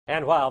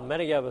And while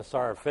many of us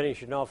are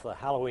finishing off the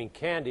Halloween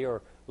candy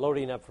or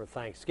loading up for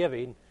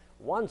Thanksgiving,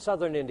 one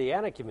southern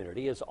Indiana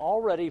community is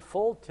already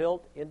full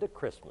tilt into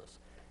Christmas.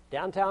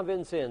 Downtown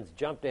Vincennes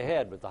jumped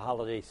ahead with the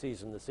holiday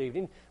season this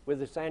evening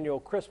with its annual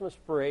Christmas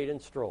parade and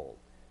stroll.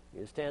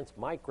 News 10's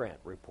Mike Grant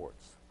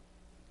reports.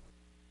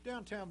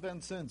 Downtown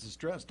Vincennes is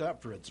dressed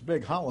up for its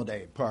big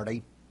holiday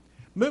party.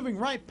 Moving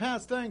right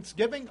past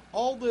Thanksgiving,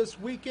 all this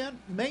weekend,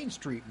 Main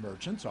Street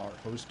merchants are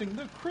hosting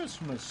the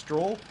Christmas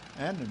stroll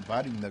and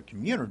inviting the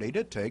community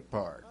to take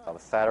part. On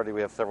Saturday,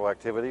 we have several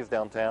activities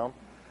downtown,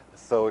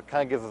 so it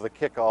kind of gives us a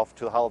kickoff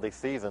to the holiday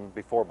season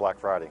before Black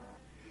Friday.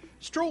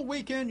 Stroll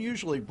weekend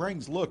usually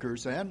brings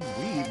lookers, and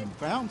we even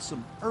found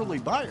some early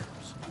buyers.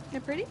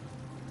 They're pretty?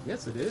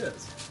 Yes, it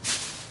is.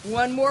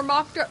 One more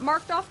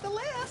marked off the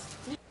list.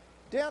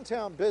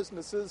 Downtown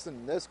businesses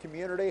in this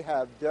community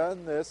have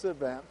done this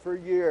event for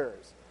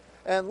years,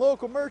 and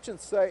local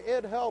merchants say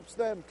it helps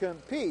them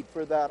compete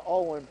for that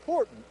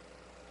all-important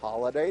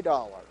holiday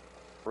dollar.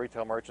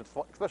 Retail merchants,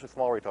 especially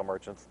small retail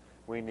merchants,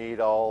 we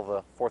need all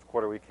the fourth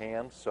quarter we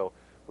can, so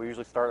we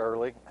usually start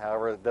early.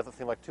 However, it doesn't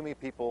seem like too many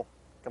people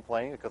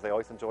complain because they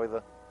always enjoy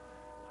the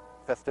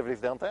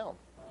festivities downtown.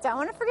 Don't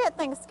want to forget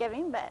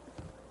Thanksgiving, but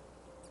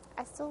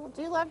I still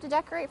do love to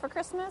decorate for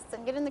Christmas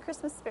and get in the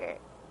Christmas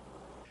spirit.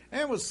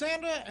 And with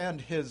Santa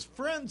and his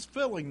friends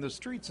filling the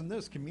streets in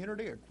this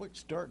community, a quick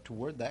start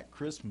toward that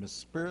Christmas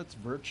spirit's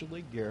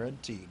virtually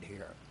guaranteed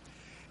here.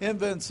 In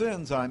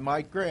Vincennes, I'm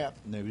Mike Grant,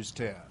 News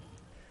 10.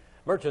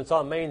 Merchants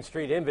on Main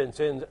Street in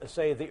Vincennes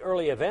say the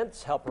early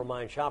events help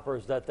remind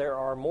shoppers that there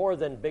are more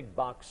than big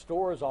box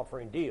stores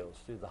offering deals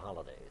through the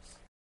holidays.